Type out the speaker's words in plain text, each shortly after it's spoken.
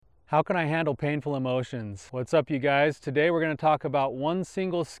How can I handle painful emotions? What's up, you guys? Today we're going to talk about one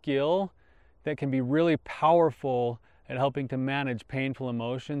single skill that can be really powerful at helping to manage painful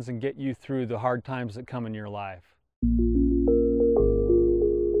emotions and get you through the hard times that come in your life.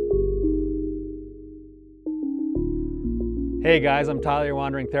 Hey guys, I'm Tyler, your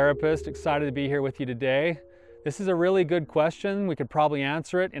wandering therapist. Excited to be here with you today. This is a really good question. We could probably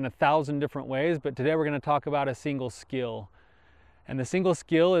answer it in 1,000 different ways, but today we're going to talk about a single skill. And the single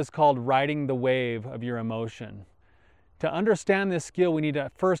skill is called riding the wave of your emotion. To understand this skill, we need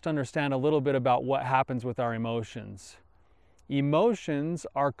to first understand a little bit about what happens with our emotions. Emotions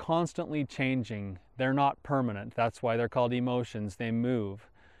are constantly changing. They're not permanent. That's why they're called emotions. They move.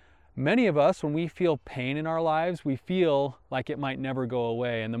 Many of us, when we feel pain in our lives, we feel like it might never go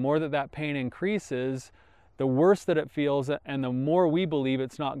away. And the more that pain increases, the worse that it feels, and the more we believe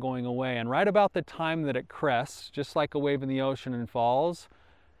it's not going away. And right about the time that it crests, just like a wave in the ocean and falls,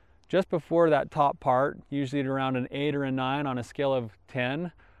 just before that top part, usually at around an 8 or a 9 on a scale of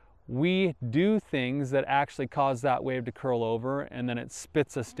 10, we do things that actually cause that wave to curl over, and then it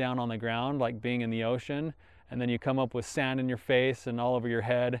spits us down on the ground like being in the ocean. And then you come up with sand in your face and all over your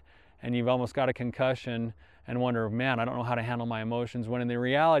head, and you've almost got a concussion and wonder, man, I don't know how to handle my emotions. When in the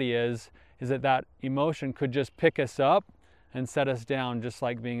reality is that emotion could just pick us up and set us down, just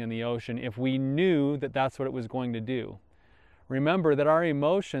like being in the ocean, if we knew that that's what it was going to do. Remember that our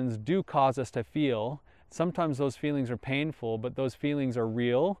emotions do cause us to feel. Sometimes those feelings are painful, but those feelings are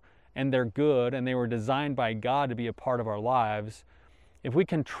real and they're good, and they were designed by God to be a part of our lives. If we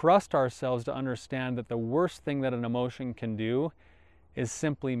can trust ourselves to understand that the worst thing that an emotion can do is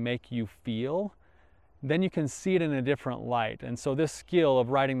simply make you feel, then you can see it in a different light. And so this skill of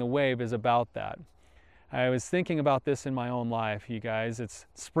riding the wave is about that. I was thinking about this in my own life, you guys. It's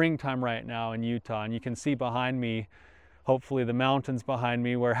springtime right now in Utah, and you can see behind me, hopefully, the mountains behind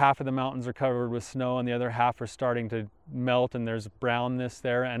me, where half of the mountains are covered with snow and the other half are starting to melt, and there's brownness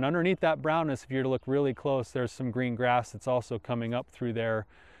there. And underneath that brownness, if you were to look really close, there's some green grass that's also coming up through there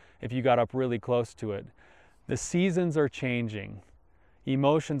if you got up really close to it. The seasons are changing.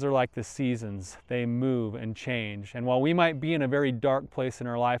 Emotions are like the seasons. They move and change. And while we might be in a very dark place in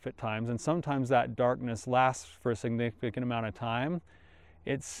our life at times, and sometimes that darkness lasts for a significant amount of time,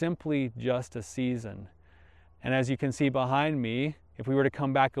 it's simply just a season. And as you can see behind me, if we were to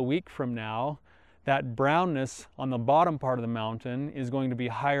come back a week from now, that brownness on the bottom part of the mountain is going to be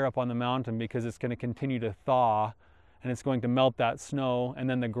higher up on the mountain because it's going to continue to thaw, and it's going to melt that snow, and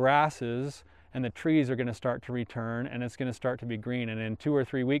then the grasses and the trees are going to start to return, and it's going to start to be green. And in 2 or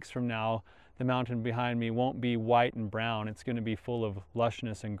 3 weeks from now, the mountain behind me won't be white and brown. It's going to be full of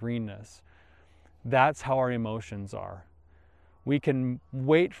lushness and greenness. That's how our emotions are. We can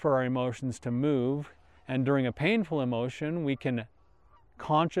wait for our emotions to move, and during a painful emotion, we can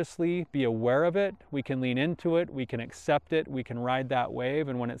consciously be aware of it. We can lean into it. We can accept it. We can ride that wave,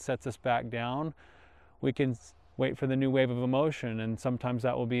 and when it sets us back down, we can wait for the new wave of emotion, and sometimes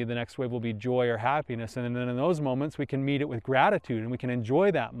that will be, the next wave will be joy or happiness, and then in those moments we can meet it with gratitude and we can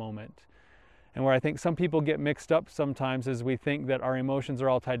enjoy that moment. And where I think some people get mixed up sometimes is we think that our emotions are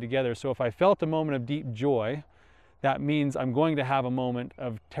all tied together. So if I felt a moment of deep joy, that means I'm going to have a moment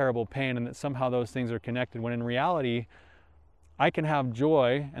of terrible pain, and that somehow those things are connected, when in reality I can have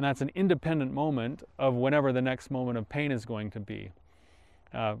joy, and that's an independent moment of whenever the next moment of pain is going to be.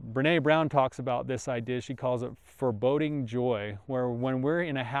 Brené Brown talks about this idea. She calls it foreboding joy, where when we're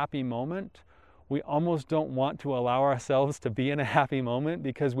in a happy moment, we almost don't want to allow ourselves to be in a happy moment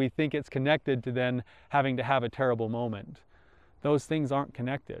because we think it's connected to then having to have a terrible moment. Those things aren't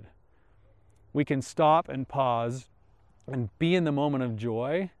connected. We can stop and pause and be in the moment of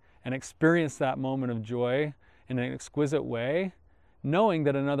joy and experience that moment of joy in an exquisite way, knowing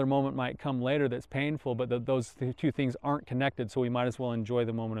that another moment might come later that's painful, but that those two things aren't connected, so we might as well enjoy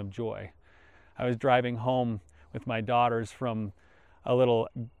the moment of joy. I was driving home with my daughters from a little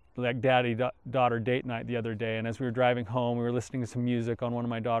daddy-daughter date night the other day, and as we were driving home, we were listening to some music on one of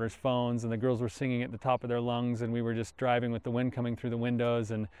my daughter's phones, and the girls were singing at the top of their lungs, and we were just driving with the wind coming through the windows,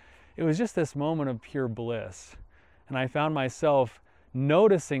 and it was just this moment of pure bliss. And I found myself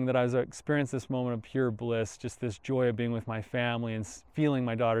noticing that I was experiencing this moment of pure bliss, just this joy of being with my family and feeling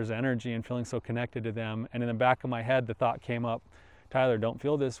my daughter's energy and feeling so connected to them. And in the back of my head, the thought came up, Tyler, don't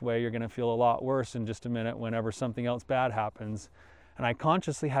feel this way. You're going to feel a lot worse in just a minute whenever something else bad happens. And I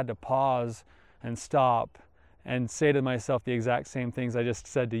consciously had to pause and stop and say to myself the exact same things I just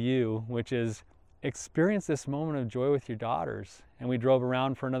said to you, which is experience this moment of joy with your daughters. And we drove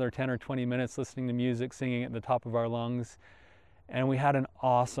around for another 10 or 20 minutes listening to music, singing at the top of our lungs. And we had an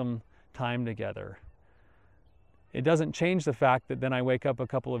awesome time together. It doesn't change the fact that then I wake up a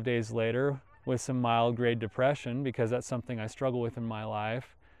couple of days later with some mild grade depression, because that's something I struggle with in my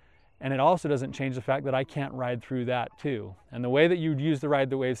life. And it also doesn't change the fact that I can't ride through that too. And the way that you'd use the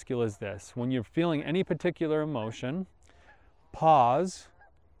Ride the Wave skill is this: when you're feeling any particular emotion, pause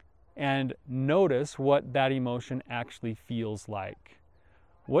and notice what that emotion actually feels like.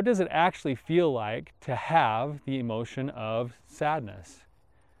 What does it actually feel like to have the emotion of sadness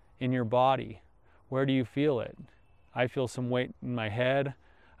in your body? Where do you feel it? I feel some weight in my head.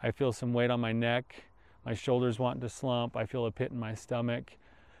 I feel some weight on my neck. My shoulders want to slump. I feel a pit in my stomach.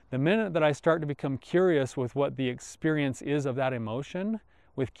 The minute that I start to become curious with what the experience is of that emotion,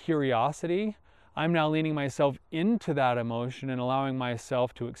 with curiosity, I'm now leaning myself into that emotion and allowing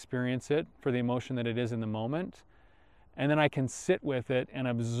myself to experience it for the emotion that it is in the moment. And then I can sit with it and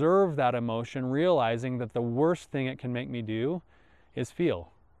observe that emotion, realizing that the worst thing it can make me do is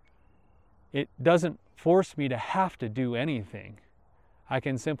feel. It doesn't force me to have to do anything. I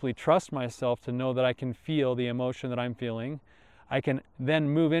can simply trust myself to know that I can feel the emotion that I'm feeling. I can then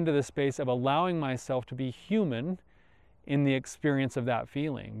move into the space of allowing myself to be human in the experience of that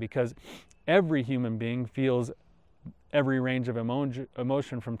feeling, because every human being feels every range of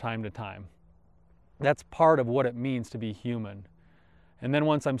emotion from time to time. That's part of what it means to be human. And then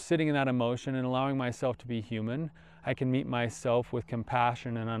once I'm sitting in that emotion and allowing myself to be human, I can meet myself with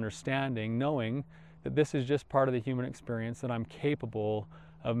compassion and understanding, knowing that this is just part of the human experience, that I'm capable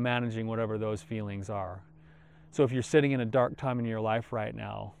of managing whatever those feelings are. So if you're sitting in a dark time in your life right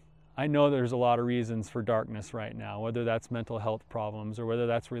now, I know there's a lot of reasons for darkness right now, whether that's mental health problems, or whether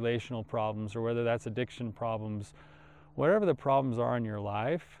that's relational problems, or whether that's addiction problems. Whatever the problems are in your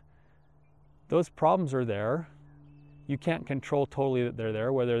life, those problems are there. You can't control totally that they're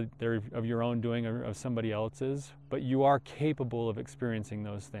there, whether they're of your own doing or of somebody else's, but you are capable of experiencing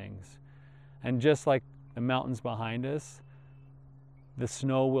those things. And just like the mountains behind us, the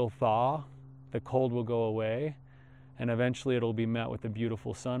snow will thaw, the cold will go away, and eventually it'll be met with a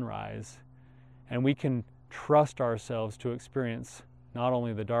beautiful sunrise. And we can trust ourselves to experience not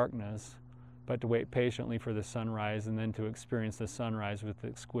only the darkness, but to wait patiently for the sunrise, and then to experience the sunrise with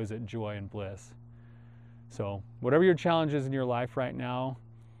exquisite joy and bliss. So whatever your challenge is in your life right now,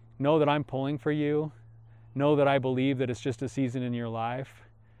 know that I'm pulling for you. Know that I believe that it's just a season in your life,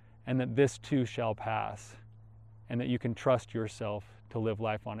 and that this too shall pass, and that you can trust yourself to live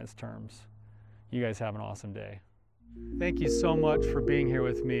life on its terms. You guys have an awesome day. Thank you so much for being here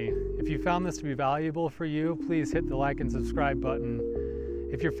with me. If you found this to be valuable for you, please hit the like and subscribe button.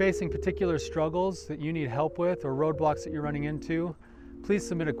 If you're facing particular struggles that you need help with, or roadblocks that you're running into, please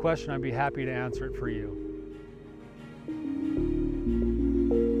submit a question. I'd be happy to answer it for you.